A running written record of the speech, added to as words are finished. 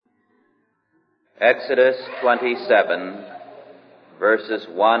Exodus 27, verses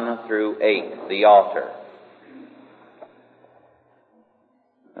 1 through 8, the altar.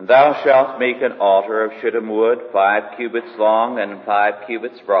 And thou shalt make an altar of shittim wood, 5 cubits long and 5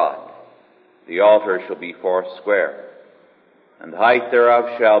 cubits broad. The altar shall be 4 square, and the height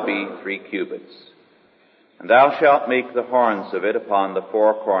thereof shall be 3 cubits. And thou shalt make the horns of it upon the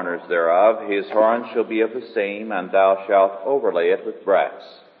 4 corners thereof. His horns shall be of the same, and thou shalt overlay it with brass.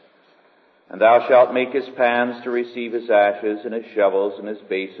 And thou shalt make his pans to receive his ashes, and his shovels, and his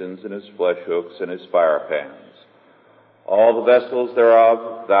basins, and his flesh hooks, and his fire pans. All the vessels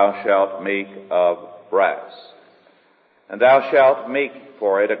thereof thou shalt make of brass. And thou shalt make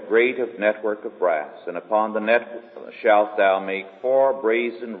for it a grate of network of brass, and upon the net shalt thou make 4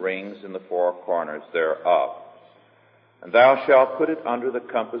 brazen rings in the 4 corners thereof. And thou shalt put it under the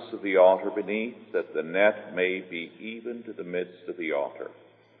compass of the altar beneath, that the net may be even to the midst of the altar.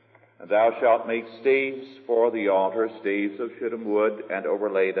 And thou shalt make staves for the altar, staves of shittim wood, and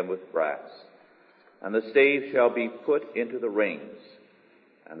overlay them with brass. And the staves shall be put into the rings,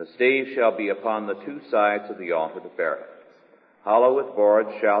 and the staves shall be upon the 2 sides of the altar to bear it. Hollow with boards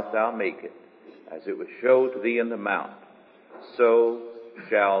shalt thou make it, as it was showed to thee in the mount. So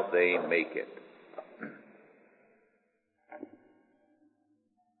shall they make it.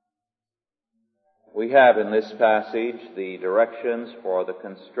 We have in this passage the directions for the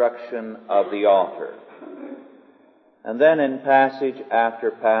construction of the altar. And then in passage after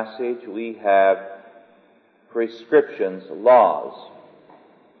passage we have prescriptions, laws,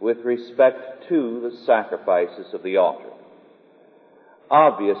 with respect to the sacrifices of the altar.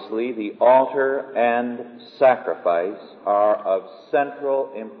 Obviously, the altar and sacrifice are of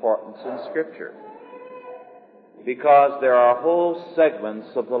central importance in Scripture, because there are whole segments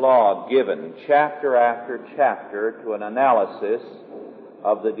of the law given, chapter after chapter, to an analysis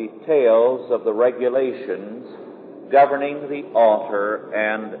of the details of the regulations governing the altar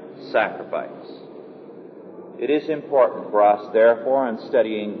and sacrifice. It is important for us, therefore, in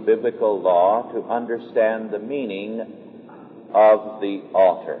studying biblical law, to understand the meaning of the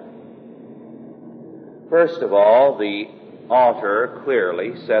altar. First of all, the altar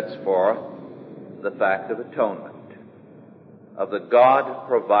clearly sets forth the fact of atonement, of the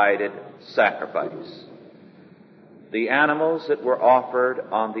God-provided sacrifice. The animals that were offered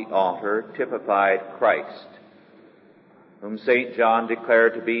on the altar typified Christ, whom St. John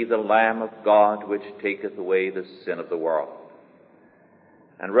declared to be the Lamb of God, which taketh away the sin of the world.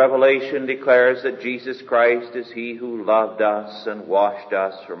 And Revelation declares that Jesus Christ is he who loved us and washed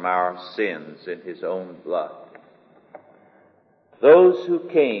us from our sins in his own blood. Those who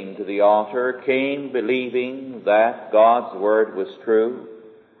came to the altar came believing that God's word was true,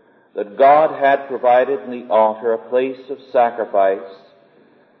 that God had provided in the altar a place of sacrifice,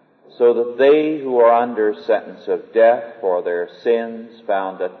 so that they who are under sentence of death for their sins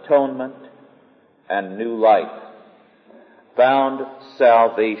found atonement and new life, found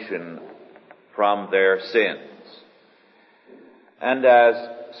salvation from their sins. And as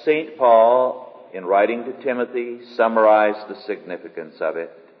St. Paul, in writing to Timothy, summarized the significance of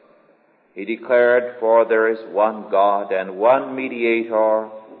it, he declared, "For there is one God and one mediator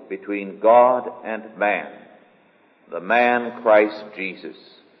between God and man, the man Christ Jesus,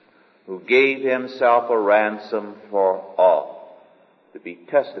 who gave himself a ransom for all, to be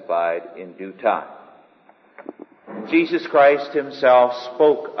testified in due time." Jesus Christ himself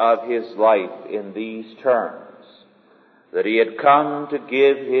spoke of his life in these terms, that he had come to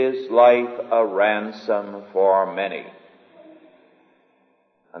give his life a ransom for many.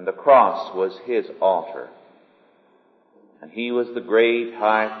 And the cross was his altar, and he was the great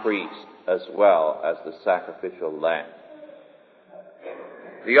high priest as well as the sacrificial lamb.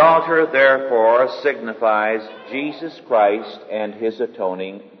 The altar, therefore, signifies Jesus Christ and his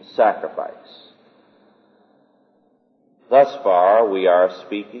atoning sacrifice. Thus far, we are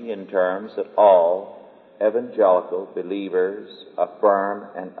speaking in terms that all evangelical believers affirm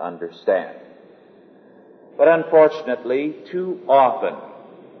and understand. But unfortunately, too often,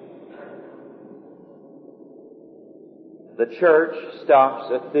 the church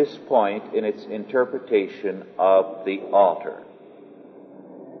stops at this point in its interpretation of the altar.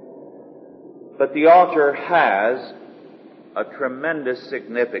 But the altar has a tremendous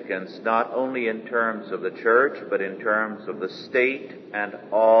significance, not only in terms of the church, but in terms of the state and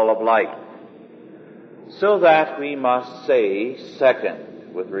all of life. So that we must say,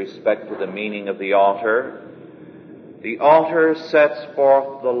 second, with respect to the meaning of the altar sets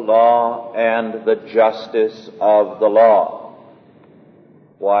forth the law and the justice of the law.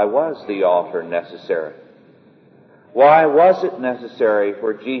 Why was the altar necessary? Why was it necessary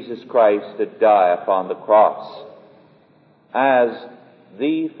for Jesus Christ to die upon the cross as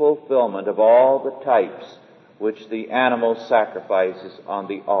the fulfillment of all the types which the animal sacrifices on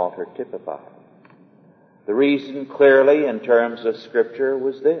the altar typify? The reason clearly in terms of Scripture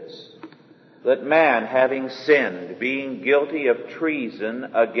was this: that man, having sinned, being guilty of treason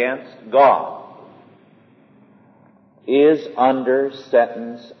against God, is under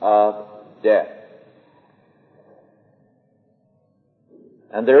sentence of death.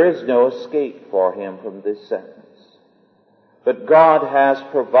 And there is no escape for him from this sentence. But God has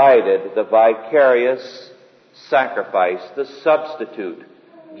provided the vicarious sacrifice, the substitute,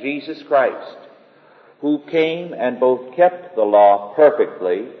 Jesus Christ, who came and both kept the law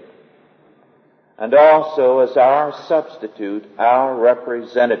perfectly and also as our substitute, our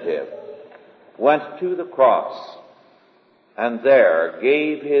representative, went to the cross and there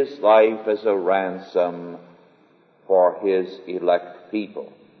gave his life as a ransom for his elect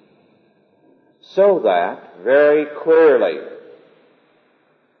people. So that, very clearly,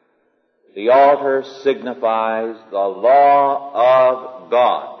 the altar signifies the law of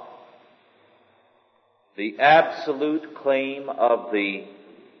God, the absolute claim of the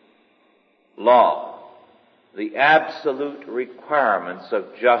law, the absolute requirements of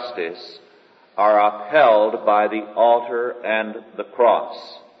justice are upheld by the altar and the cross.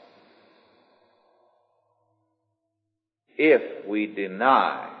 If we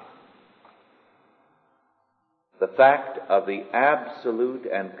deny the fact of the absolute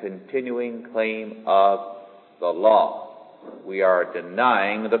and continuing claim of the law, we are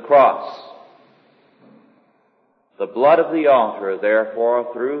denying the cross. The blood of the altar,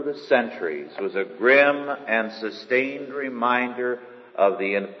 therefore, through the centuries, was a grim and sustained reminder of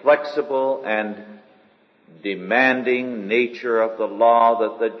the inflexible and demanding nature of the law,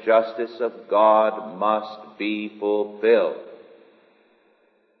 that the justice of God must be fulfilled.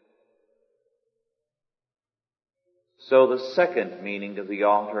 So the second meaning of the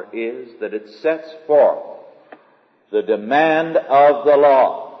altar is that it sets forth the demand of the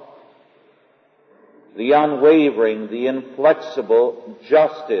law, the unwavering, the inflexible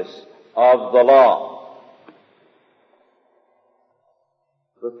justice of the law.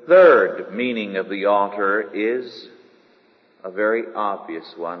 The third meaning of the altar is a very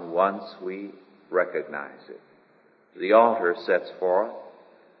obvious one once we recognize it. The altar sets forth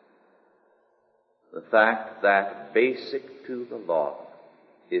the fact that basic to the law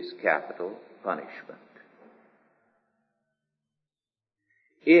is capital punishment.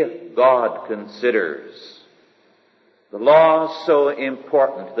 If God considers the law so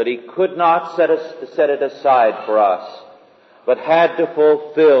important that he could not set it aside for us, but had to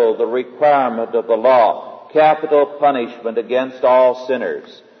fulfill the requirement of the law, capital punishment against all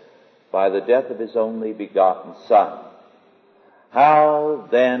sinners, by the death of his only begotten Son, how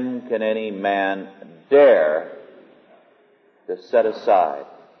then can any man dare to set aside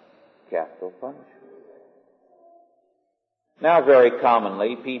capital punishment? Now, very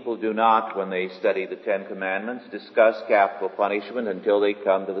commonly, people do not, when they study the Ten Commandments, discuss capital punishment until they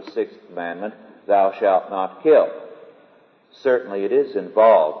come to the sixth commandment, thou shalt not kill. Certainly it is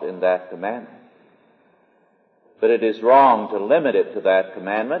involved in that commandment. But it is wrong to limit it to that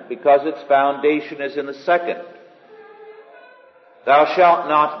commandment because its foundation is in the second. Thou shalt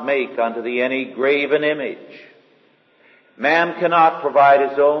not make unto thee any graven image. Man cannot provide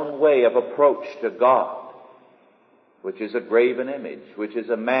his own way of approach to God, which is a graven image, which is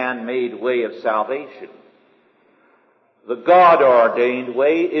a man-made way of salvation. The God-ordained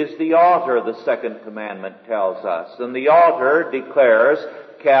way is the altar, the second commandment tells us. And the altar declares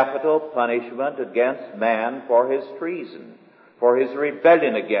capital punishment against man for his treason, for his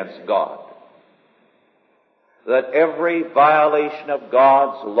rebellion against God. That every violation of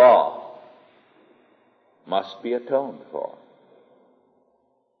God's law must be atoned for.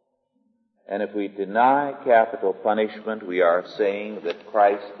 And if we deny capital punishment, we are saying that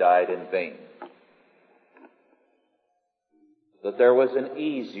Christ died in vain. That there was an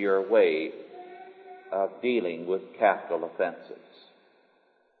easier way of dealing with capital offenses.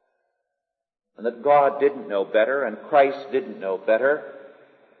 And that God didn't know better and Christ didn't know better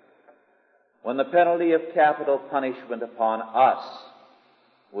when the penalty of capital punishment upon us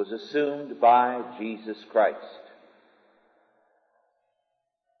was assumed by Jesus Christ.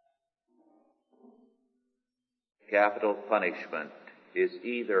 Capital punishment is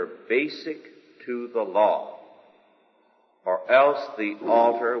either basic to the law, or else the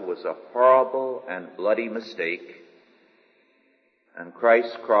altar was a horrible and bloody mistake, and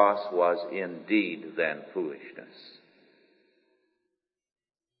Christ's cross was indeed then foolishness.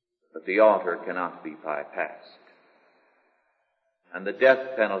 But the altar cannot be bypassed. and the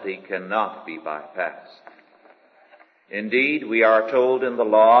death penalty cannot be bypassed. Indeed, we are told in the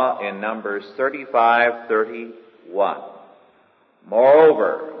law in Numbers 35:31,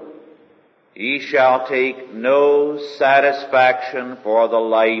 "Moreover, ye shall take no satisfaction for the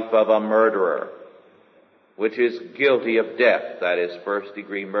life of a murderer, which is guilty of death," that is,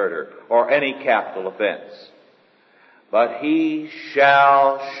 first-degree murder, "or any capital offense. But he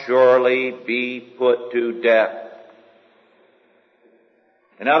shall surely be put to death."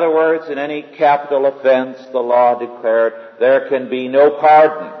 In other words, in any capital offense, the law declared, there can be no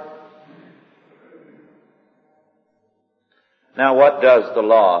pardon. Now, what does the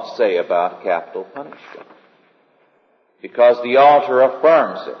law say about capital punishment? Because the altar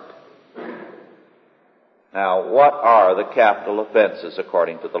affirms it. Now, what are the capital offenses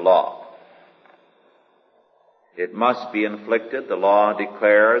according to the law? It must be inflicted, the law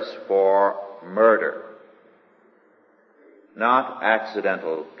declares, for murder. Not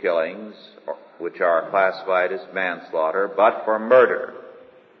accidental killings, which are classified as manslaughter, but for murder.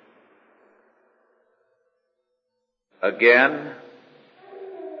 Again,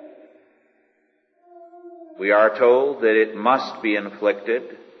 we are told that it must be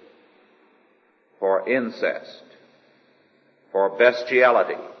inflicted for incest, for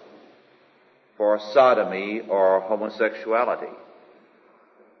bestiality, for sodomy or homosexuality,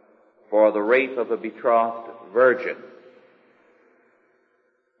 for the rape of a betrothed virgin,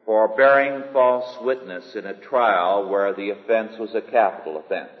 for bearing false witness in a trial where the offense was a capital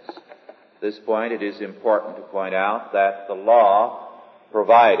offense. At this point, it is important to point out that the law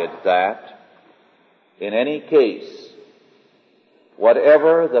provided that in any case,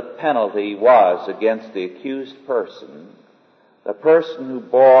 whatever the penalty was against the accused person, the person who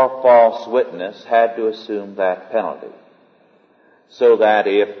bore false witness had to assume that penalty. So that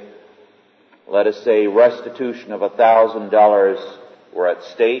if, let us say, restitution of $1,000 were at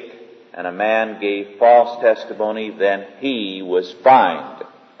stake and a man gave false testimony, then he was fined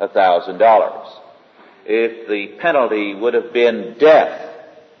 $1,000. If the penalty would have been death,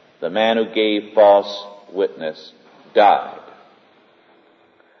 the man who gave false witness died.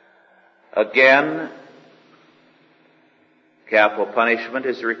 Again, capital punishment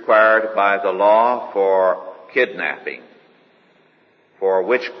is required by the law for kidnapping, for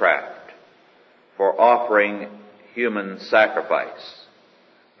witchcraft, for offering human sacrifice,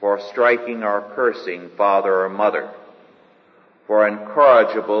 for striking or cursing father or mother, for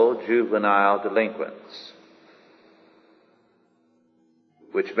incorrigible juvenile delinquents,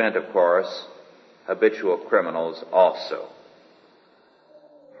 which meant, of course, habitual criminals also,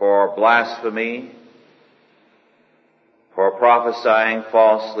 for blasphemy, for prophesying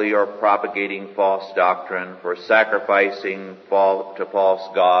falsely or propagating false doctrine, for sacrificing to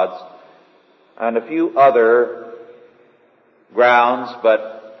false gods, and a few other grounds,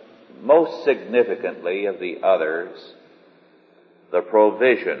 but most significantly of the others, the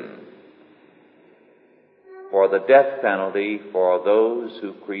provision for the death penalty for those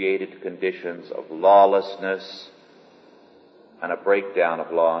who created conditions of lawlessness and a breakdown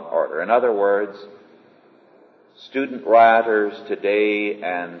of law and order. In other words, student rioters today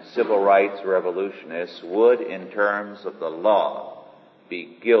and civil rights revolutionists would, in terms of the law,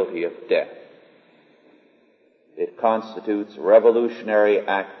 be guilty of death. It constitutes revolutionary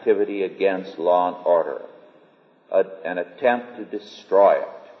activity against law and order, an attempt to destroy it.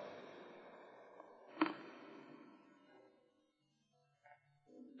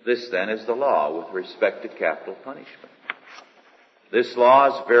 This, then, is the law with respect to capital punishment. This law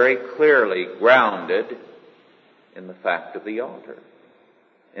is very clearly grounded in the fact of the altar,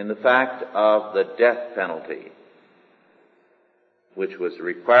 in the fact of the death penalty, which was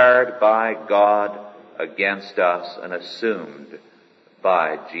required by God against us and assumed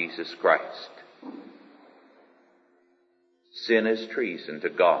by Jesus Christ. Sin is treason to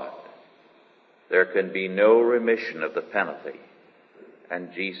God. There can be no remission of the penalty,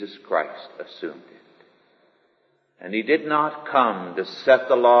 and Jesus Christ assumed it. And he did not come to set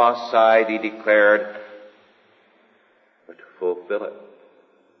the law aside, he declared, but to fulfill it,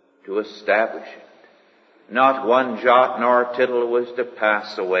 to establish it. Not one jot nor tittle was to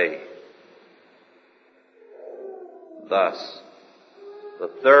pass away. Thus, the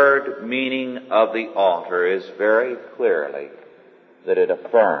third meaning of the altar is very clearly that it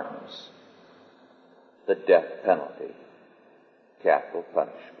affirms the death penalty, capital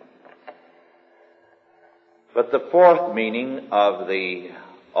punishment. But the fourth meaning of the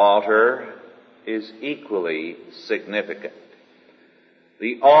altar is equally significant.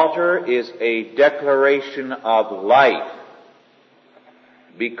 The altar is a declaration of life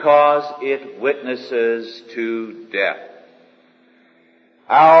because it witnesses to death.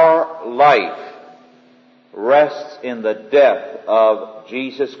 Our life rests in the death of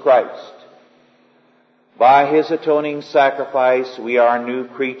Jesus Christ. By His atoning sacrifice, we are new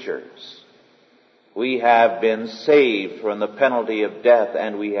creatures. We have been saved from the penalty of death,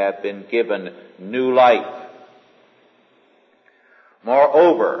 and we have been given new life.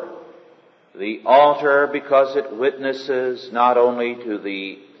 Moreover, the altar, because it witnesses not only to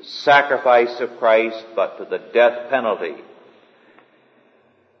the sacrifice of Christ, but to the death penalty,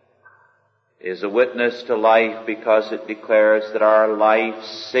 is a witness to life because it declares that our life's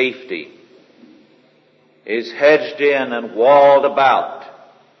safety is hedged in and walled about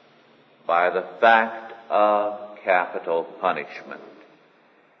by the fact of capital punishment,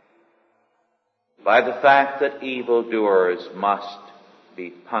 by the fact that evildoers must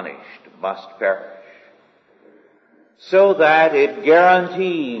be punished, must perish, so that it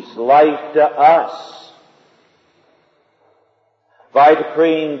guarantees life to us by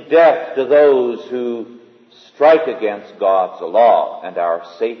decreeing death to those who strike against God's law and our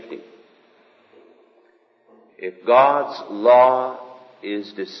safety. If God's law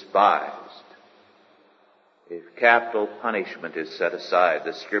is despised, if capital punishment is set aside,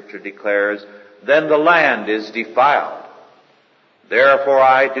 the Scripture declares, then the land is defiled. Therefore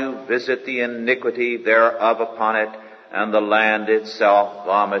I do visit the iniquity thereof upon it, and the land itself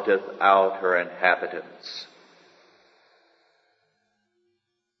vomiteth out her inhabitants.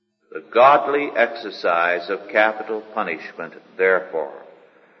 The godly exercise of capital punishment, therefore,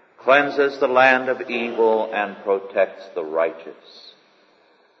 cleanses the land of evil and protects the righteous.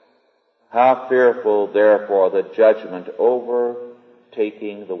 How fearful, therefore, the judgment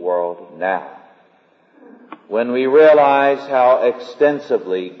overtaking the world now, when we realize how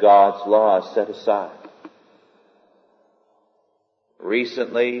extensively God's law is set aside.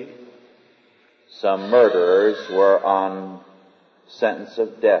 Recently, some murderers were on sentence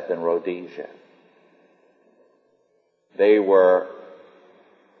of death in Rhodesia. They were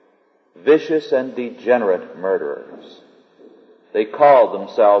vicious and degenerate murderers. They called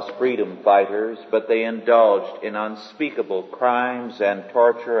themselves freedom fighters, but they indulged in unspeakable crimes and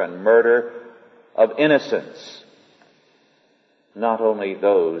torture and murder of innocents, not only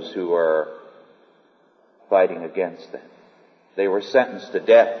those who were fighting against them. They were sentenced to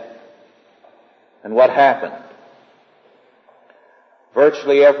death. And what happened?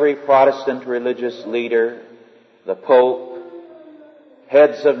 Virtually every Protestant religious leader, the Pope,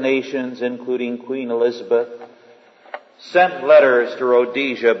 heads of nations, including Queen Elizabeth, sent letters to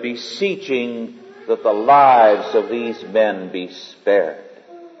Rhodesia beseeching that the lives of these men be spared.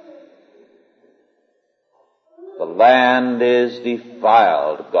 The land is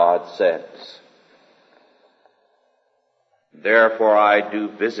defiled, God says. Therefore I do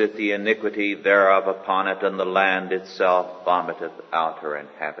visit the iniquity thereof upon it, and the land itself vomiteth out her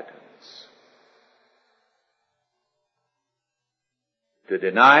inhabitants. To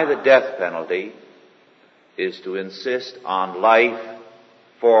deny the death penalty is to insist on life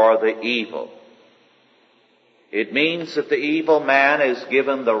for the evil. It means that the evil man is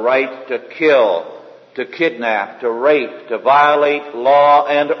given the right to kill, to kidnap, to rape, to violate law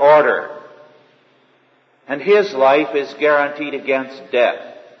and order. And his life is guaranteed against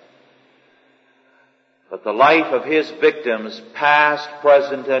death. But the life of his victims, past,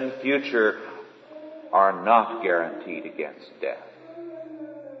 present, and future, are not guaranteed against death.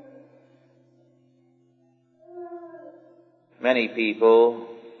 Many people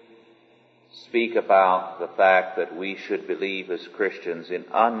speak about the fact that we should believe as Christians in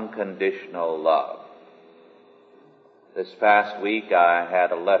unconditional love. This past week I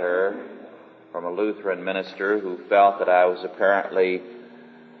had a letter from a Lutheran minister who felt that I was apparently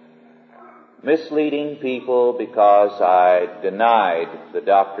misleading people because I denied the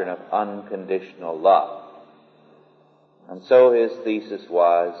doctrine of unconditional love. And so his thesis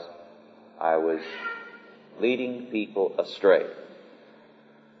was I was leading people astray.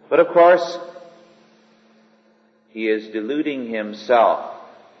 But of course, he is deluding himself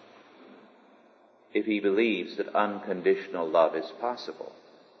if he believes that unconditional love is possible,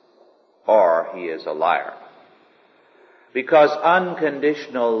 or he is a liar. Because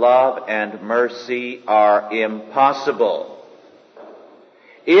unconditional love and mercy are impossible.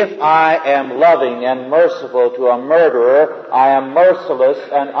 If I am loving and merciful to a murderer, I am merciless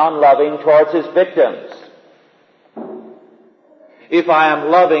and unloving towards his victims. If I am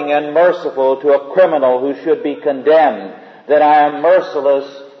loving and merciful to a criminal who should be condemned, then I am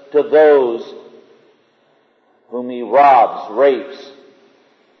merciless to those whom he robs, rapes,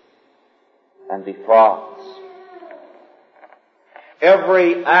 and defrauds.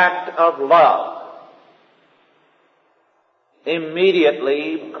 Every act of love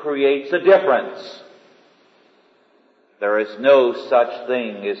immediately creates a difference. There is no such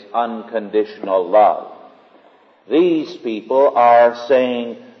thing as unconditional love. These people are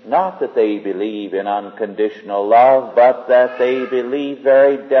saying not that they believe in unconditional love, but that they believe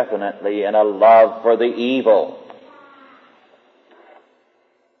very definitely in a love for the evil.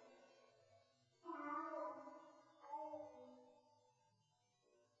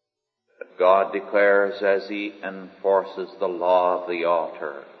 God declares as he enforces the law of the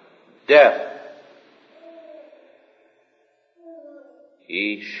altar, death,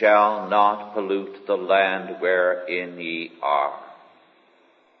 ye shall not pollute the land wherein ye are.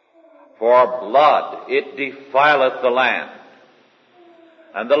 For blood, it defileth the land,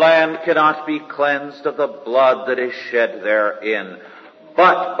 and the land cannot be cleansed of the blood that is shed therein,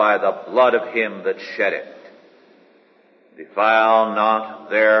 but by the blood of him that shed it. Defile not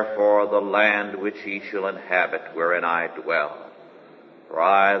therefore the land which ye shall inhabit, wherein I dwell. For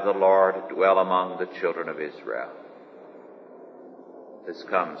I, the Lord, dwell among the children of Israel. This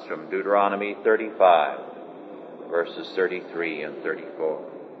comes from Deuteronomy 35, verses 33 and 34.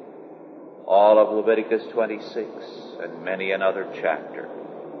 All of Leviticus 26 and many another chapter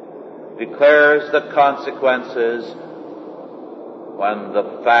declares the consequences when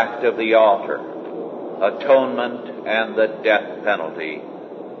the fact of the altar, atonement, and the death penalty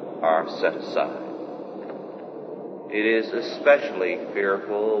are set aside. It is especially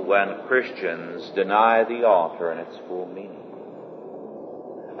fearful when Christians deny the altar in its full meaning.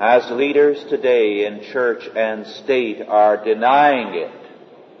 As leaders today in church and state are denying it,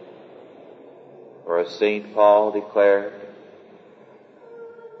 for as St. Paul declared,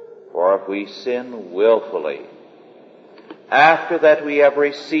 for if we sin willfully, after that we have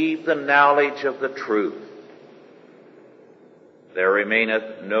received the knowledge of the truth, there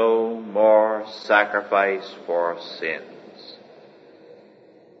remaineth no more sacrifice for sins,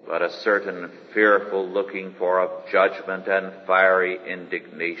 but a certain fearful looking for of judgment and fiery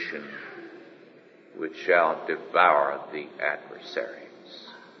indignation, which shall devour the adversaries.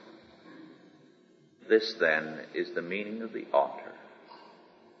 This, then, is the meaning of the altar.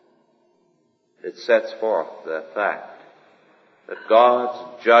 It sets forth the fact that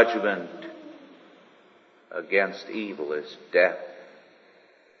God's judgment against evil is death.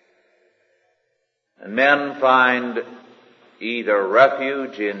 And men find either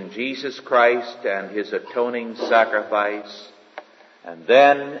refuge in Jesus Christ and his atoning sacrifice, and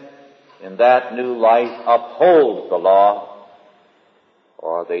then in that new life uphold the law,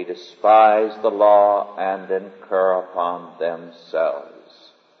 or they despise the law and incur upon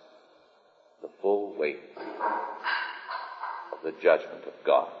themselves the full weight of the judgment of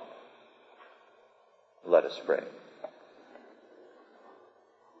God. Let us pray.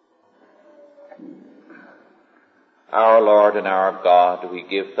 Our Lord and our God, we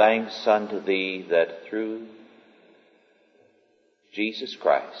give thanks unto Thee that through Jesus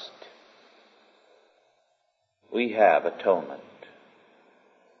Christ we have atonement,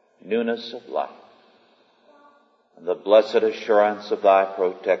 newness of life, and the blessed assurance of Thy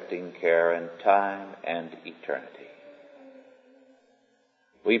protecting care in time and eternity.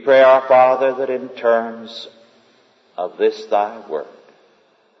 We pray, our Father, that in terms of this Thy word,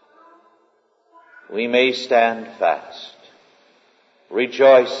 we may stand fast,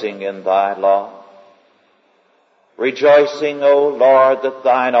 rejoicing in Thy law, rejoicing, O Lord, that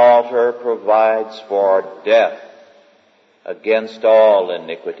Thine altar provides for death against all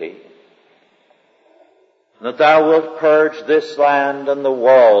iniquity, and that Thou wilt purge this land and the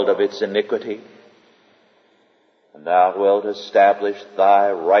world of its iniquity, and Thou wilt establish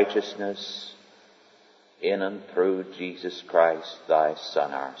Thy righteousness in and through Jesus Christ, Thy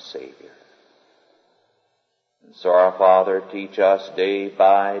Son, our Savior. And so, our Father, teach us day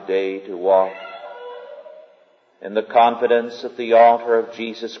by day to walk in the confidence that the altar of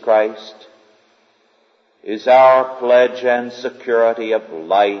Jesus Christ is our pledge and security of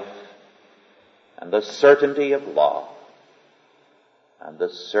life, and the certainty of law, and the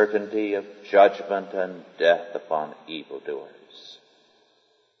certainty of judgment and death upon evildoers.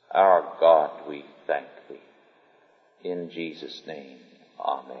 Our God, we thank Thee. In Jesus' name,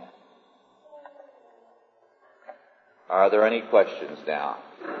 amen. Are there any questions now?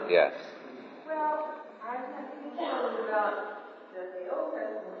 Yes. Well, I have been told about the Old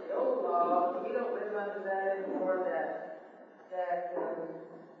Testament, the Old Law. We don't live under that anymore. That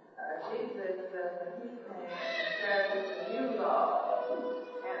Jesus, when He came, established a new law.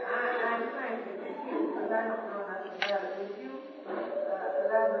 And I'm trying to get confused because I don't know nothing about it. Would you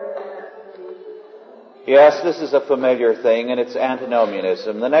elaborate on that, please? Yes, this is a familiar thing, and it's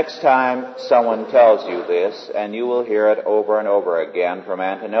antinomianism. The next time someone tells you this, and you will hear it over and over again from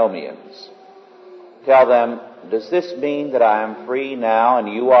antinomians, tell them, does this mean that I am free now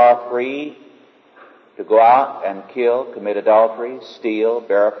and you are free to go out and kill, commit adultery, steal,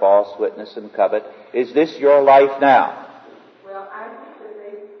 bear false witness, and covet? Is this your life now? Well, I think that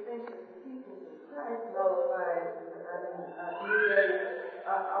they think that the teachings of Christ nullifies, New Day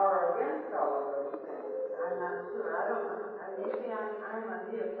are against all of those things. I'm not sure. I don't know. Maybe I'm a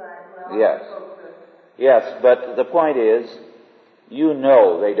neophyte. Well, yes. Yes, but the point is, you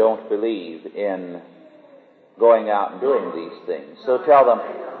know they don't believe in going out and doing these things. So tell them,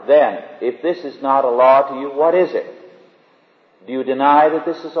 then, if this is not a law to you, what is it? Do you deny that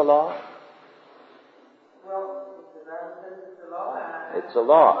this is a law? Well, if the Bible says it's a law, it's a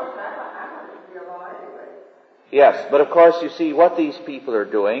law. Of course, I want it to be a law anyway. Yes, but of course, you see, what these people are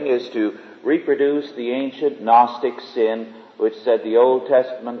doing is to reproduce the ancient Gnostic sin, which said the Old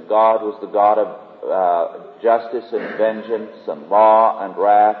Testament God was the God of justice and vengeance and law and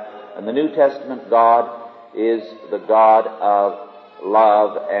wrath, and the New Testament God is the God of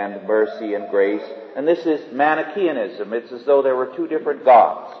love and mercy and grace. And this is Manichaeanism. It's as though there were two different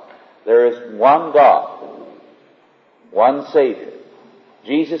gods. There is one God, one Savior,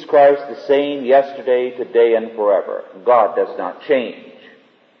 Jesus Christ, the same yesterday, today, and forever. God does not change.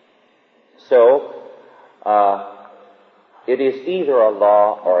 So, it is either a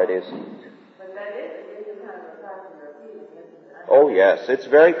law or it isn't. But that is kind of a popular opinion, isn't it? Oh yes, it's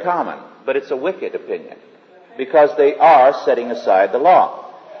very common, but it's a wicked opinion, because they are setting aside the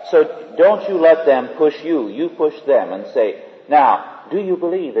law. So don't you let them push you. You push them and say, now, do you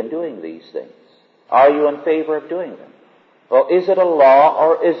believe in doing these things? Are you in favor of doing them? Well, is it a law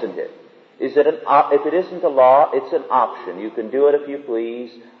or isn't it? If it isn't a law, it's an option. You can do it if you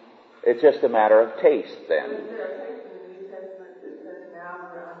please. It's just a matter of taste then. Is there a text in the New Testament that says now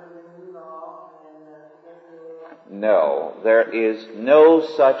we're under the new law and No, there is no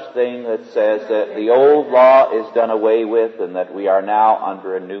such thing that says that the old law is done away with and that we are now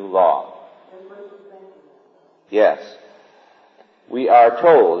under a new law. Yes. We are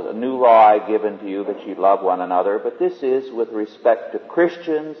told, a new law I give unto you, that ye love one another, but this is with respect to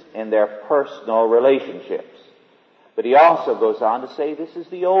Christians in their personal relationships. But he also goes on to say this is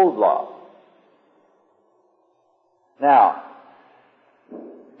the old law. Now,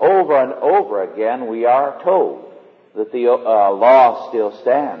 over and over again we are told that the law still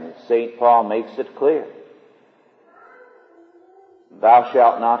stands. St. Paul makes it clear. Thou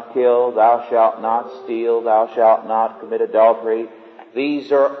shalt not kill, thou shalt not steal, thou shalt not commit adultery.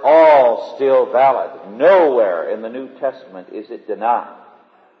 These are all still valid. Nowhere in the New Testament is it denied.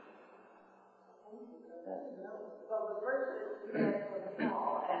 Well, the verse that you read from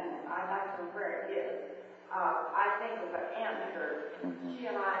Paul, and I like to know where it is, I think of an aunt. She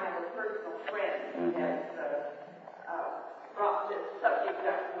and I have a personal friend who has brought this subject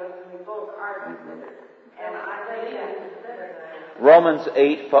up when we both argued with her. And I think that Romans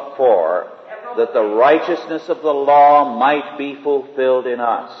 8:4, that the righteousness of the law might be fulfilled in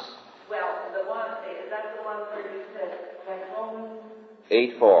us. Well, the one, is that the one where you said that Romans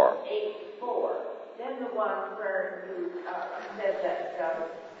 8:4. 8:4. Then the one where you said that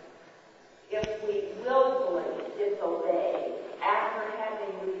if we willfully disobey after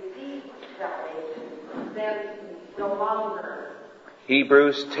having received salvation, then no longer.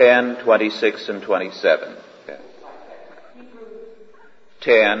 Hebrews 10:26 and 27. Okay.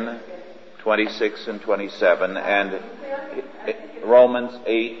 10:26 and 27, and Romans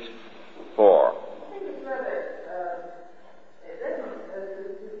 8:4. I think it's rather,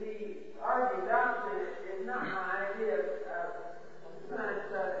 to be argued doctrine is not my idea of trying to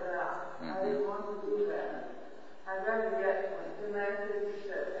start it out. I didn't want to do that. I'd rather get the message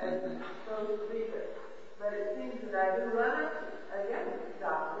as so to speak it. But it seems that I do run up against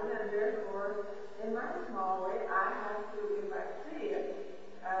doctrine, and therefore, in my small way, I have to, if I see it,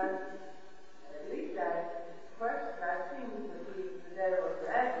 at least I seem to be the devil's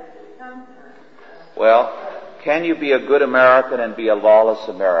advocate sometimes. Well, can you be a good American and be a lawless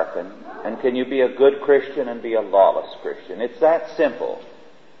American? And can you be a good Christian and be a lawless Christian? It's that simple.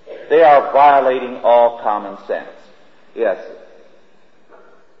 They are violating all common sense. Yes.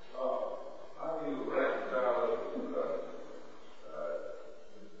 How do you reconcile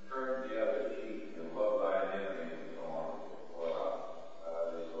turn the other cheek and love thine enemy and so on and so forth?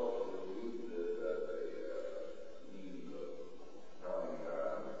 They also use this as a means of telling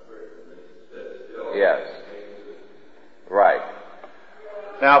Christians Yes. Right.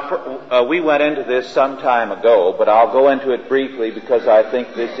 Now, we went into this some time ago, but I'll go into it briefly because I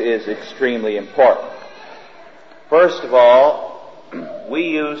think this is extremely important. First of all, we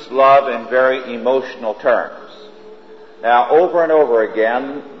use love in very emotional terms. Now, over and over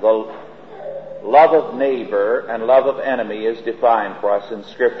again, the love of neighbor and love of enemy is defined for us in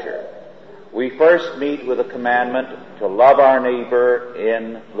Scripture. We first meet with a commandment to love our neighbor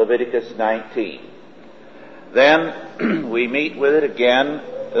in Leviticus 19. Then we meet with it again,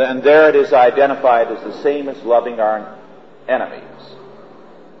 and there it is identified as the same as loving our enemies.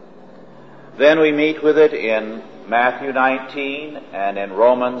 Then we meet with it in Matthew 19 and in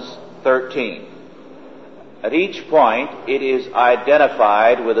Romans 13. At each point, it is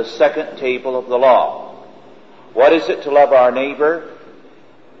identified with a second table of the law. What is it to love our neighbor?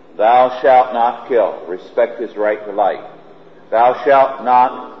 Thou shalt not kill. Respect his right to life. Thou shalt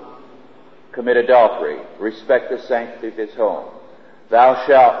not commit adultery. Respect the sanctity of his home. Thou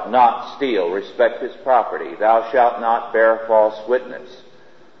shalt not steal. Respect his property. Thou shalt not bear false witness.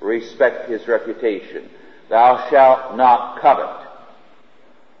 Respect his reputation. Thou shalt not covet.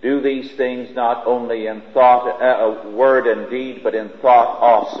 Do these things not only in thought, word and deed, but in thought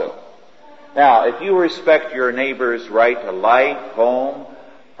also. Now, if you respect your neighbor's right to life, home,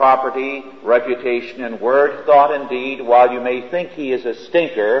 property, reputation, and word, thought, and deed, while you may think he is a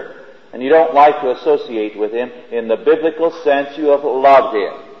stinker, and you don't like to associate with him, in the biblical sense you have loved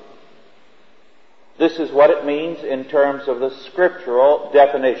him. This is what it means in terms of the scriptural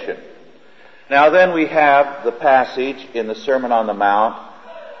definition. Now then we have the passage in the Sermon on the Mount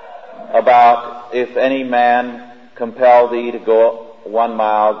about if any man compel thee to go 1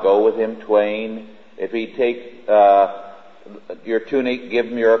 mile, go with him twain. If he take your tunic, give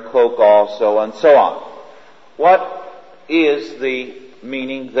him your cloak also, and so on. What is the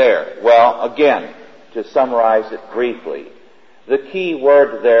meaning there? Well, again, to summarize it briefly, the key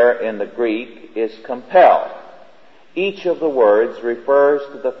word there in the Greek is compel. Each of the words refers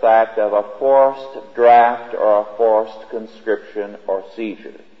to the fact of a forced draft or a forced conscription or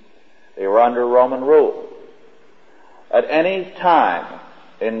seizure. They were under Roman rule. At any time,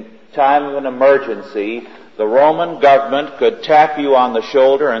 in time of an emergency, the Roman government could tap you on the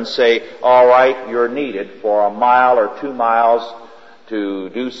shoulder and say, all right, you're needed for 1 mile or 2 miles to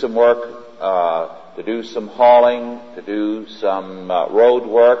do some work, to do some hauling, to do some road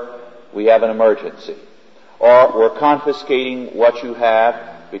work. We have an emergency. Or we're confiscating what you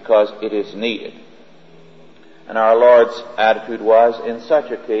have because it is needed. And our Lord's attitude was, in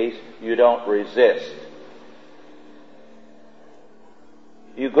such a case, you don't resist.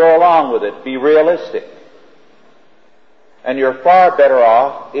 You go along with it. Be realistic. And you're far better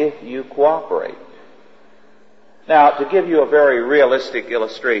off if you cooperate. Now, to give you a very realistic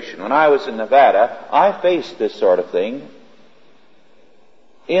illustration, when I was in Nevada, I faced this sort of thing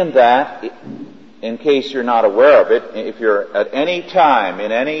in that, in case you're not aware of it, if you're at any time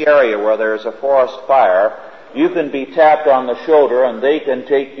in any area where there's a forest fire, you can be tapped on the shoulder and they can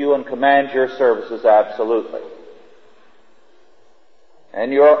take you and command your services absolutely.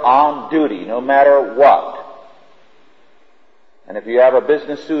 And you're on duty no matter what. And if you have a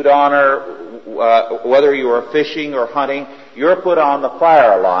business suit on or whether you are fishing or hunting, you're put on the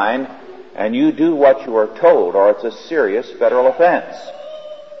fire line and you do what you are told or it's a serious federal offense.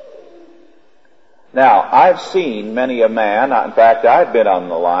 Now, I've seen many a man, in fact, I've been on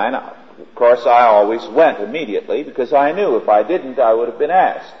the line. Of course, I always went immediately because I knew if I didn't, I would have been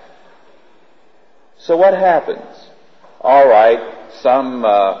asked. So what happens? All right, some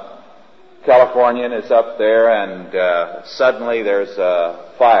Californian is up there and suddenly there's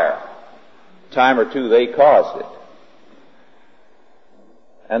a fire. A time or two they caused it.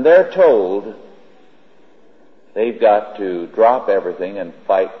 And they're told they've got to drop everything and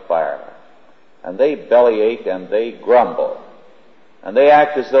fight fire. And they bellyache and they grumble. And they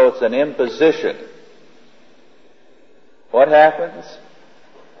act as though it's an imposition. What happens?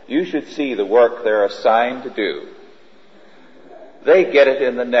 You should see the work they're assigned to do. They get it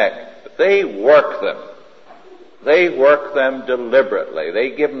in the neck. They work them. They work them deliberately.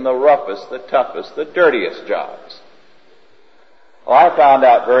 They give them the roughest, the toughest, the dirtiest jobs. Well, I found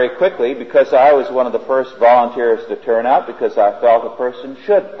out very quickly because I was one of the first volunteers to turn out because I felt a person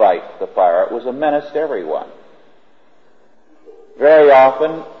should fight the fire. It was a menace to everyone. Very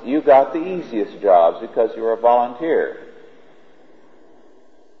often, you got the easiest jobs because you were a volunteer.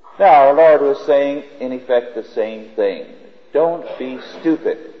 Now, our Lord was saying, in effect, the same thing. Don't be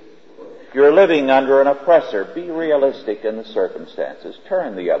stupid. You're living under an oppressor. Be realistic in the circumstances.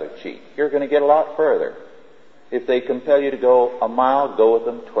 Turn the other cheek. You're going to get a lot further. If they compel you to go 1 mile, go with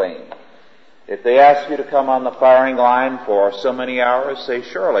them twain. If they ask you to come on the firing line for so many hours, say,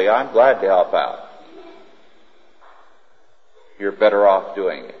 surely, I'm glad to help out. You're better off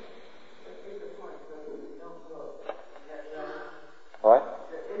doing it.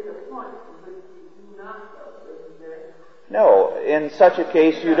 No, in such a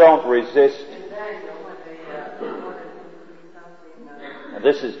case you don't resist.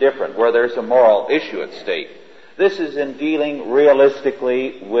 This is different, where there's a moral issue at stake. This is in dealing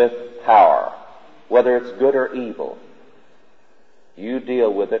realistically with power, whether it's good or evil. You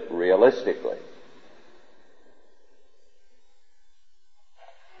deal with it realistically.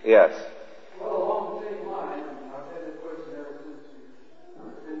 Yes. Well, along the same line, I've had this question ever since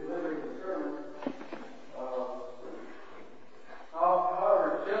you've been delivering the sermon.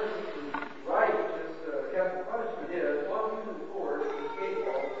 However justice is righteous, capital punishment is, what human force is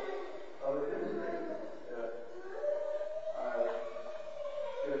capable of administering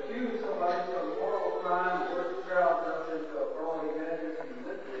to accuse somebody of a horrible crime, work crowds up into a brawling madness and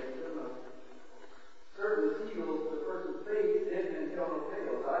manipulate them, certain seals the person's face, dead men tell no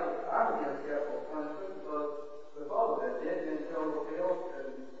tales. I'm against capital punishment, but with all of that, dead men tell no tales,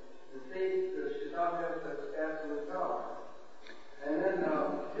 and the state should not have such absolute power. And then,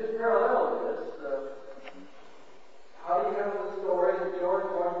 just parallel to this, how do you have the story of George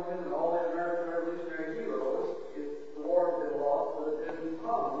Washington and all the American Revolutionary heroes if the war had been lost, would have been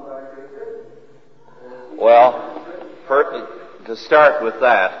won by Great Britain? Well, to start with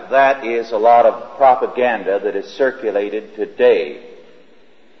that is a lot of propaganda that is circulated today.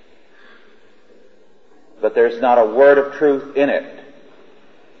 But there's not a word of truth in it.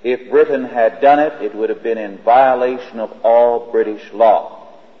 If Britain had done it, it would have been in violation of all British law.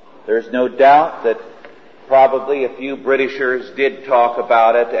 There's no doubt that probably a few Britishers did talk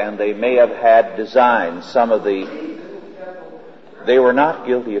about it, and they may have had designs. They were not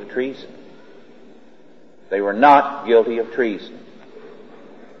guilty of treason. They were not guilty of treason.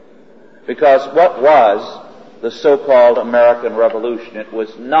 Because what was the so-called American Revolution? It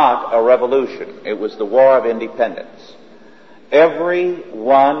was not a revolution. It was the War of Independence. Every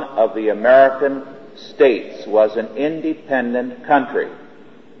one of the American states was an independent country.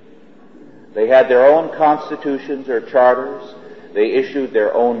 They had their own constitutions or charters. They issued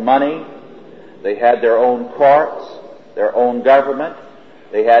their own money. They had their own courts, their own government.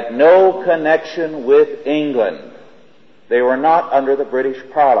 They had no connection with England. They were not under the British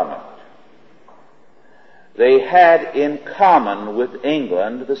Parliament. They had in common with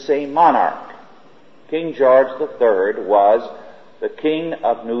England the same monarch. King George III was the King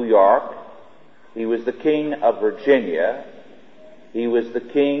of New York. He was the King of Virginia. He was the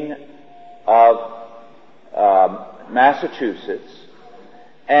King of Massachusetts.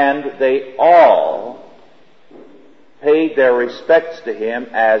 And they all paid their respects to him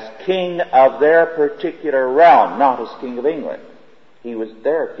as king of their particular realm, not as King of England. He was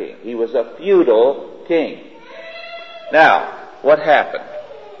their king. He was a feudal king. Now, what happened?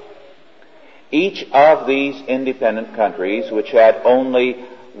 Each of these independent countries, which had only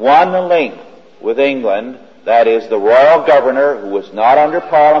one link with England, that is the royal governor, who was not under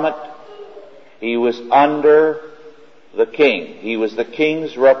Parliament, he was under the king. He was the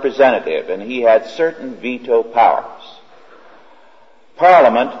king's representative, and he had certain veto powers.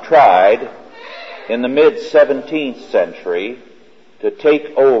 Parliament tried in the mid-17th century to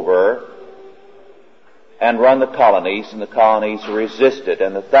take over and run the colonies, and the colonies resisted,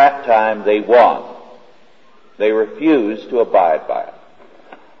 and at that time they won. They refused to abide by it.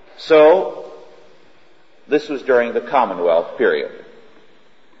 So, this was during the Commonwealth period.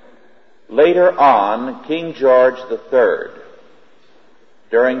 Later on, King George III,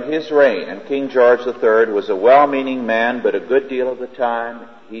 during his reign, and King George III was a well-meaning man, but a good deal of the time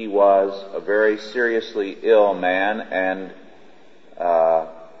he was a very seriously ill man and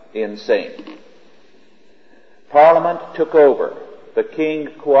insane. Parliament took over. The king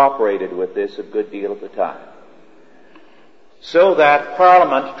cooperated with this a good deal of the time. So that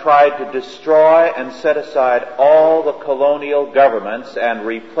Parliament tried to destroy and set aside all the colonial governments and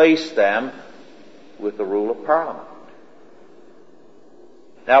replace them with the rule of Parliament.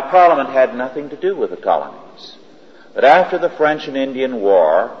 Now, Parliament had nothing to do with the colonies. But after the French and Indian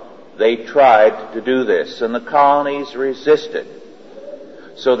War, they tried to do this, and the colonies resisted.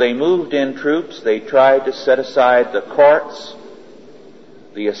 So they moved in troops. They tried to set aside the courts,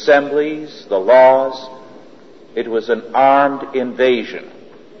 the assemblies, the laws. It was an armed invasion.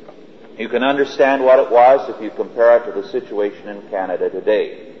 You can understand what it was if you compare it to the situation in Canada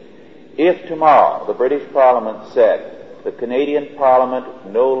today. If tomorrow the British Parliament said the Canadian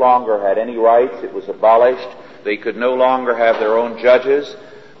Parliament no longer had any rights, it was abolished, they could no longer have their own judges,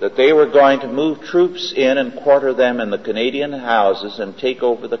 that they were going to move troops in and quarter them in the Canadian houses and take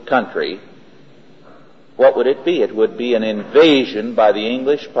over the country, what would it be? It would be an invasion by the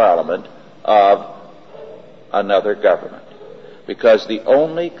English Parliament of another government. Because the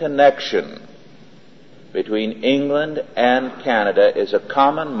only connection between England and Canada is a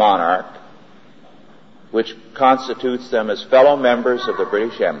common monarch which constitutes them as fellow members of the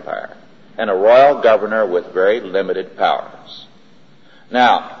British Empire, and a royal governor with very limited powers.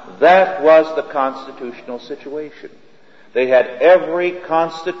 Now, that was the constitutional situation. They had every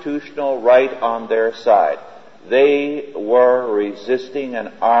constitutional right on their side. They were resisting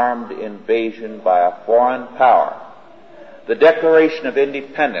an armed invasion by a foreign power. The Declaration of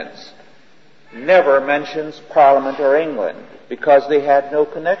Independence never mentions Parliament or England, because they had no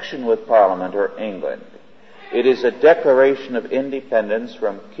connection with Parliament or England. It is a Declaration of Independence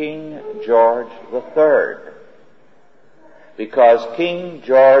from King George III, because King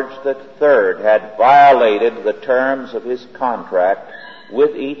George III had violated the terms of his contract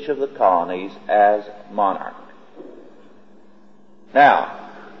with each of the colonies as monarch.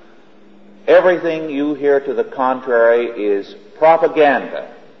 Now, everything you hear to the contrary is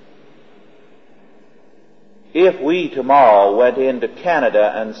propaganda. If we tomorrow went into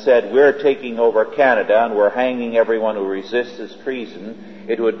Canada and said, we're taking over Canada and we're hanging everyone who resists as treason,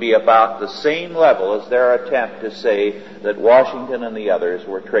 it would be about the same level as their attempt to say that Washington and the others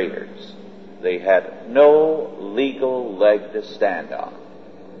were traitors. They had no legal leg to stand on.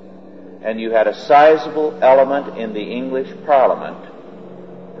 And you had a sizable element in the English Parliament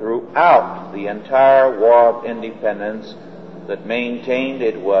throughout the entire War of Independence that maintained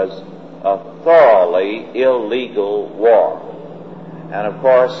it was a thoroughly illegal war. And of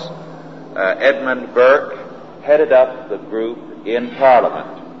course, Edmund Burke headed up the group in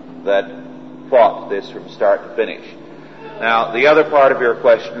Parliament that fought this from start to finish. Now, the other part of your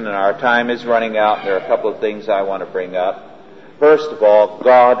question, and our time is running out, and there are a couple of things I want to bring up. First of all,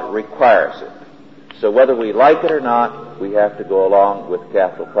 God requires it. So whether we like it or not, we have to go along with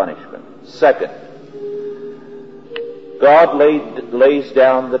capital punishment. Second, God lays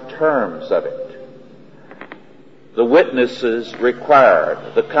down the terms of it. The witnesses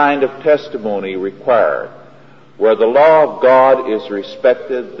required, the kind of testimony required. Where the law of God is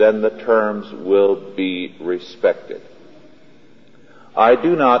respected, then the terms will be respected. I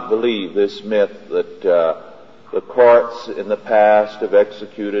do not believe this myth that the courts in the past have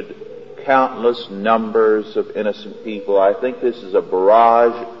executed countless numbers of innocent people. I think this is a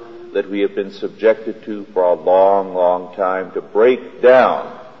barrage that we have been subjected to for a long, long time to break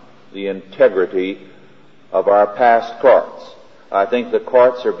down the integrity of our past courts. I think the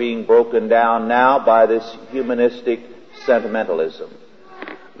courts are being broken down now by this humanistic sentimentalism.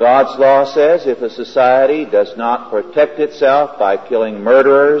 God's law says if a society does not protect itself by killing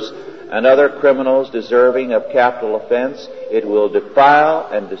murderers and other criminals deserving of capital offense, it will defile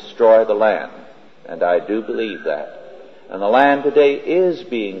and destroy the land. And I do believe that. And the land today is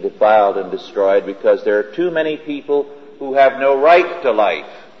being defiled and destroyed because there are too many people who have no right to life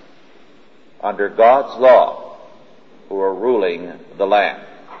under God's law who are ruling the land.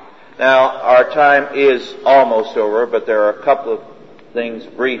 Now, our time is almost over, but there are a couple of things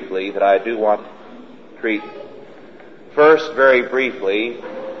briefly that I do want to treat. First, very briefly,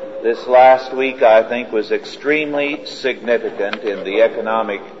 this last week I think was extremely significant in the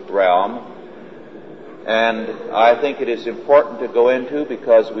economic realm. And I think it is important to go into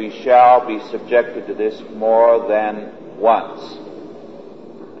because we shall be subjected to this more than once.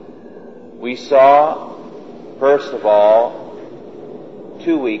 We saw, first of all,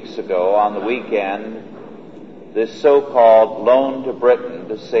 2 weeks ago on the weekend, this so-called loan to Britain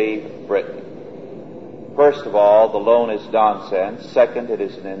to save Britain. First of all, the loan is nonsense. Second, it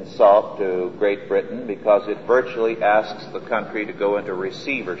is an insult to Great Britain because it virtually asks the country to go into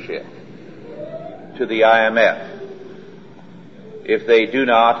receivership to the IMF. If they do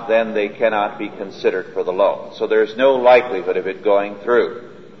not, then they cannot be considered for the loan. So there's no likelihood of it going through.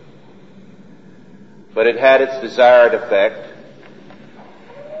 But it had its desired effect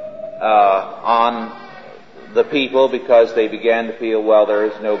on the people because they began to feel, well, there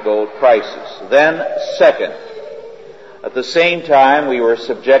is no gold crisis. Then, second, at the same time we were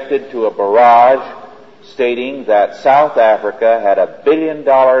subjected to a barrage stating that South Africa had $1 billion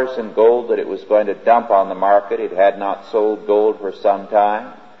in gold that it was going to dump on the market. It had not sold gold for some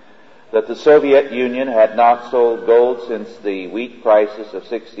time. That the Soviet Union had not sold gold since the wheat crisis of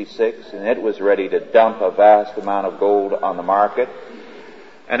 '66, and it was ready to dump a vast amount of gold on the market.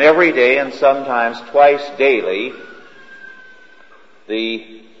 And every day, and sometimes twice daily,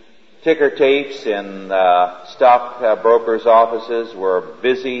 the ticker tapes in stock brokers' offices were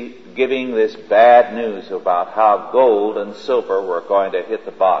busy giving this bad news about how gold and silver were going to hit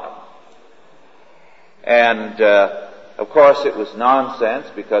the bottom. And, of course, it was nonsense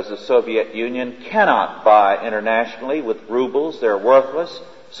because the Soviet Union cannot buy internationally with rubles. They're worthless.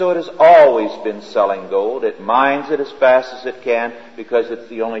 So it has always been selling gold. It mines it as fast as it can because it's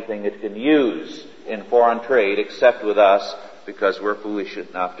the only thing it can use in foreign trade, except with us, because we're foolish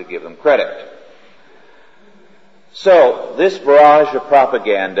enough to give them credit. So this barrage of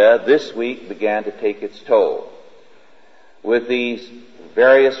propaganda this week began to take its toll, with these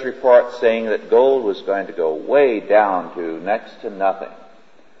various reports saying that gold was going to go way down to next to nothing.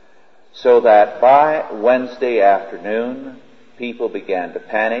 So that by Wednesday afternoon, people began to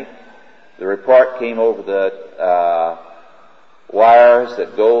panic. The report came over the wires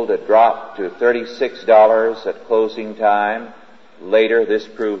that gold had dropped to $36 at closing time. Later, this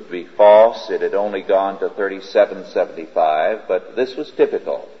proved to be false. It had only gone to $37.75, but this was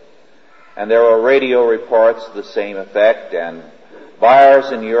typical. And there were radio reports to the same effect, and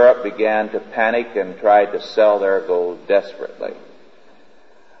buyers in Europe began to panic and tried to sell their gold desperately.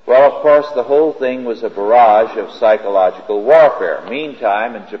 Well, of course, the whole thing was a barrage of psychological warfare.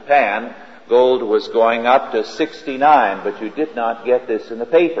 Meantime, in Japan, gold was going up to $69, but you did not get this in the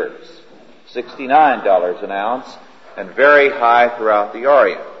papers. $69 an ounce, and very high throughout the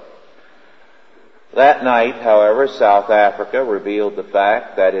Orient. That night, however, South Africa revealed the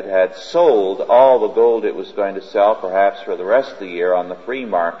fact that it had sold all the gold it was going to sell, perhaps for the rest of the year, on the free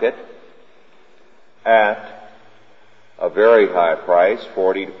market at a very high price,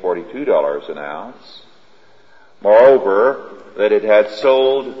 $40 to $42 an ounce. Moreover, that it had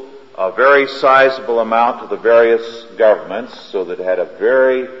sold a very sizable amount to the various governments, so that it had a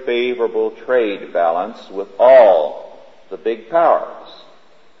very favorable trade balance with all the big powers.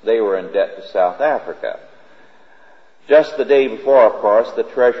 They were in debt to South Africa. Just the day before, of course, the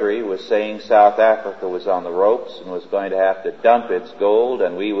Treasury was saying South Africa was on the ropes and was going to have to dump its gold,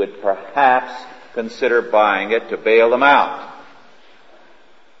 and we would perhaps consider buying it to bail them out.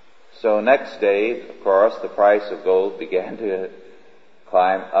 So next day, of course, the price of gold began to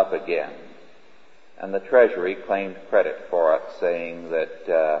climb up again. And the Treasury claimed credit for it, saying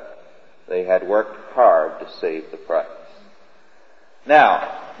that they had worked hard to save the price.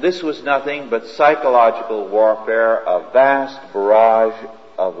 Now, this was nothing but psychological warfare, a vast barrage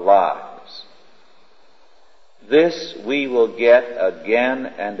of lies. This we will get again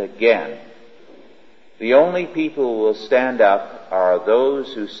and again. The only people who will stand up are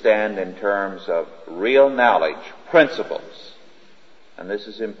those who stand in terms of real knowledge, principles. And this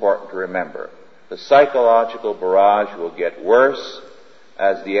is important to remember. The psychological barrage will get worse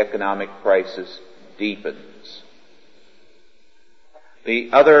as the economic crisis deepens.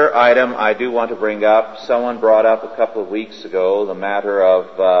 The other item I do want to bring up, someone brought up a couple of weeks ago the matter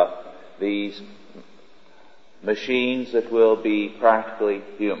of these machines that will be practically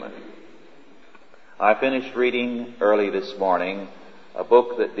human. I finished reading early this morning a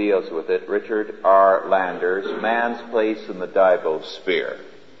book that deals with it, Richard R. Lander's Man's Place in the Dibosphere.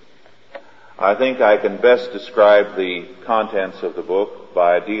 I think I can best describe the contents of the book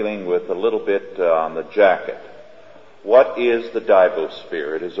by dealing with a little bit on the jacket. What is the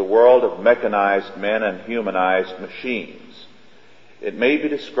Dibosphere? It is a world of mechanized men and humanized machines. It may be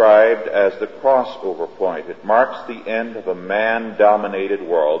described as the crossover point. It marks the end of a man-dominated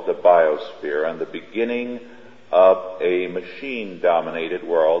world, the biosphere, and the beginning of a machine-dominated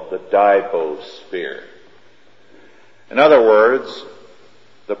world, the Dibosphere. In other words,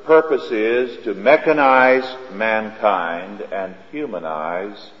 the purpose is to mechanize mankind and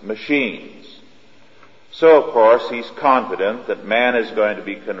humanize machines. So, of course, he's confident that man is going to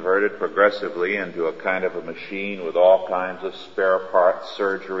be converted progressively into a kind of a machine with all kinds of spare parts,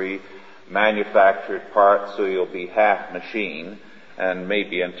 surgery, manufactured parts, so he'll be half machine and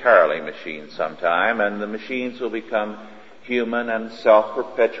maybe entirely machine sometime, and the machines will become human and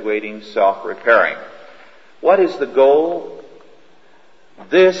self-perpetuating, self-repairing. What is the goal?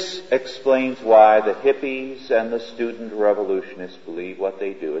 This explains why the hippies and the student revolutionists believe what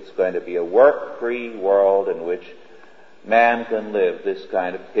they do. It's going to be a work-free world in which man can live this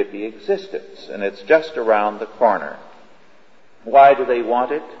kind of hippie existence, and it's just around the corner. Why do they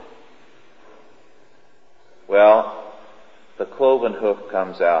want it? Well, the cloven hoof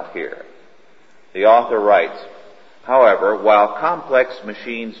comes out here. The author writes, however, while complex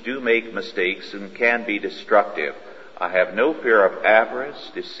machines do make mistakes and can be destructive, I have no fear of avarice,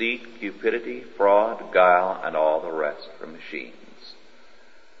 deceit, cupidity, fraud, guile, and all the rest from machines.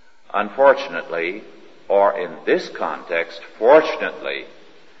 Unfortunately, or in this context, fortunately,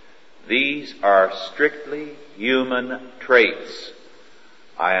 these are strictly human traits.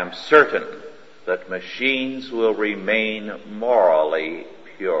 I am certain that machines will remain morally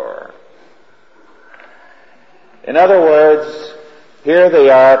pure. In other words, Here they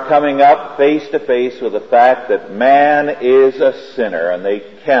are coming up face to face with the fact that man is a sinner, and they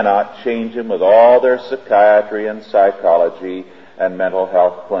cannot change him with all their psychiatry and psychology and mental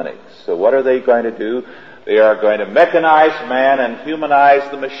health clinics. So what are they going to do? They are going to mechanize man and humanize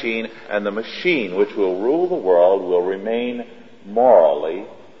the machine, and the machine which will rule the world will remain morally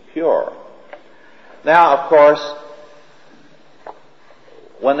pure. Now, of course,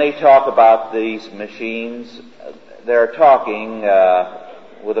 when they talk about these machines, they're talking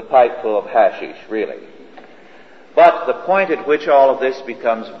with a pipe full of hashish, really. But the point at which all of this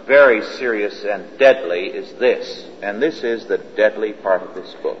becomes very serious and deadly is this, and this is the deadly part of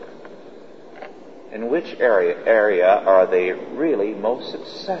this book. In which area are they really most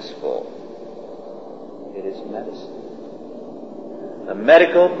successful? It is medicine. The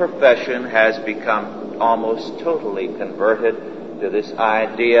medical profession has become almost totally converted to this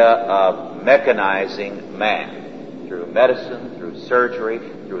idea of mechanizing man through medicine, through surgery,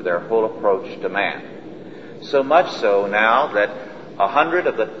 through their whole approach to man. So much so now that 100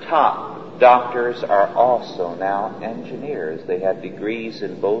 of the top doctors are also now engineers. They have degrees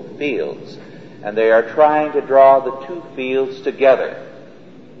in both fields, and they are trying to draw the two fields together.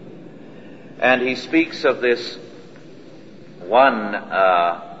 And he speaks of this one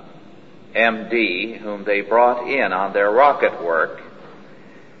MD whom they brought in on their rocket work,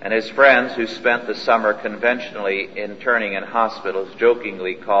 and his friends who spent the summer conventionally interning in hospitals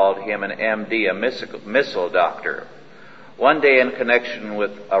jokingly called him an MD, a missile doctor. One day in connection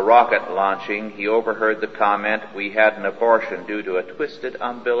with a rocket launching, he overheard the comment, "We had an abortion due to a twisted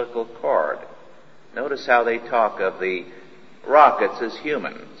umbilical cord." Notice how they talk of the rockets as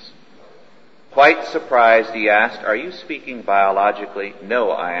humans. Quite surprised, he asked, "Are you speaking biologically?"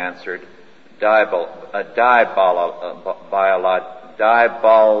 "No," I answered,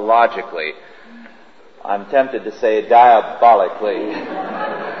 diabologically. I'm tempted to say diabolically.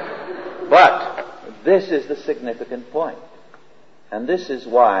 But this is the significant point. And this is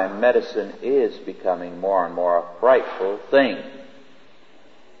why medicine is becoming more and more a frightful thing.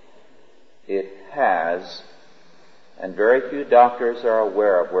 It has, and very few doctors are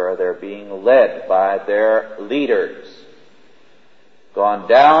aware of where they're being led by their leaders, gone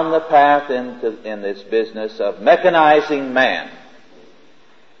down the path in this business of mechanizing man.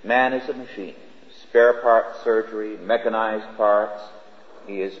 Man is a machine. Spare part surgery, mechanized parts.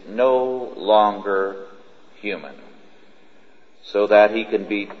 He is no longer human. So that he can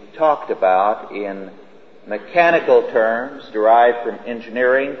be talked about in mechanical terms derived from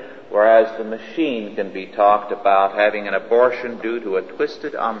engineering, whereas the machine can be talked about having an abortion due to a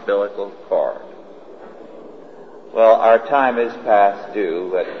twisted umbilical cord. Well, our time is past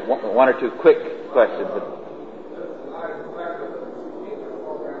due, but one or two quick questions.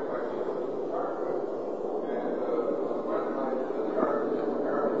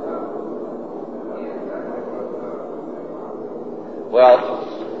 Well,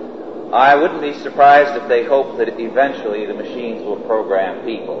 I wouldn't be surprised if they hope that eventually the machines will program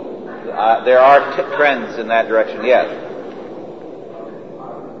people. There are trends in that direction, yes.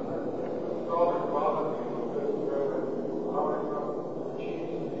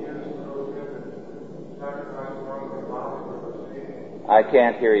 I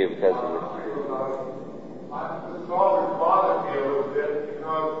can't hear you because of this. This always bothers me a little bit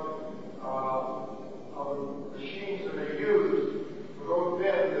because of the machines that they use for those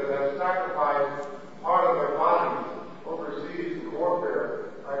men that have sacrificed part of their bodies overseas in warfare,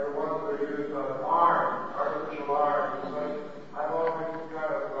 like the ones that are used on an arm, artificial arms. I've always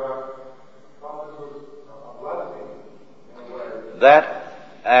kind of thought this was a blessing in a way. That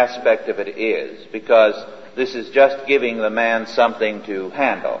aspect of it is, because this is just giving the man something to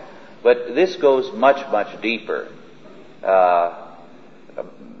handle. But this goes much, much deeper.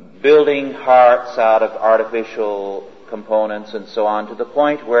 Building hearts out of artificial components and so on, to the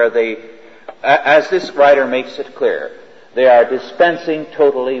point where they, as this writer makes it clear, they are dispensing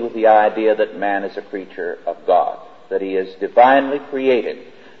totally with the idea that man is a creature of God, that he is divinely created.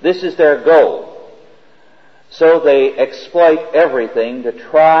 This is their goal. So they exploit everything to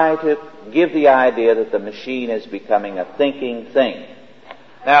try to give the idea that the machine is becoming a thinking thing.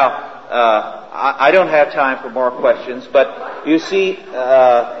 Now, I don't have time for more questions, but you see,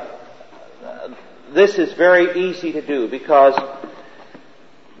 this is very easy to do because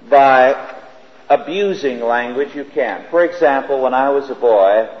by abusing language you can. For example, when I was a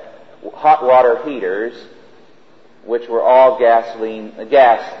boy, hot water heaters, which were all gas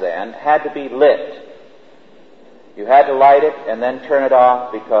then, had to be lit. You had to light it and then turn it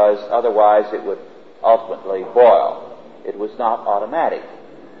off because otherwise it would ultimately boil. It was not automatic.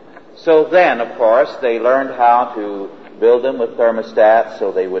 So then, of course, they learned how to build them with thermostats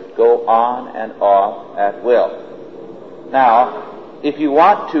so they would go on and off at will. Now, if you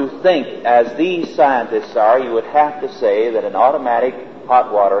want to think as these scientists are, you would have to say that an automatic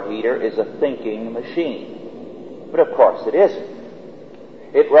hot water heater is a thinking machine. But of course it isn't.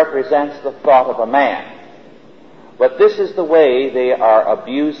 It represents the thought of a man. But this is the way they are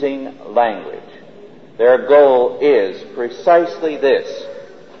abusing language. Their goal is precisely this.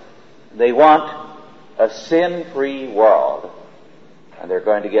 They want a sin-free world, and they're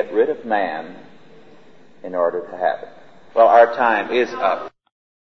going to get rid of man in order to have it. Well, our time is up.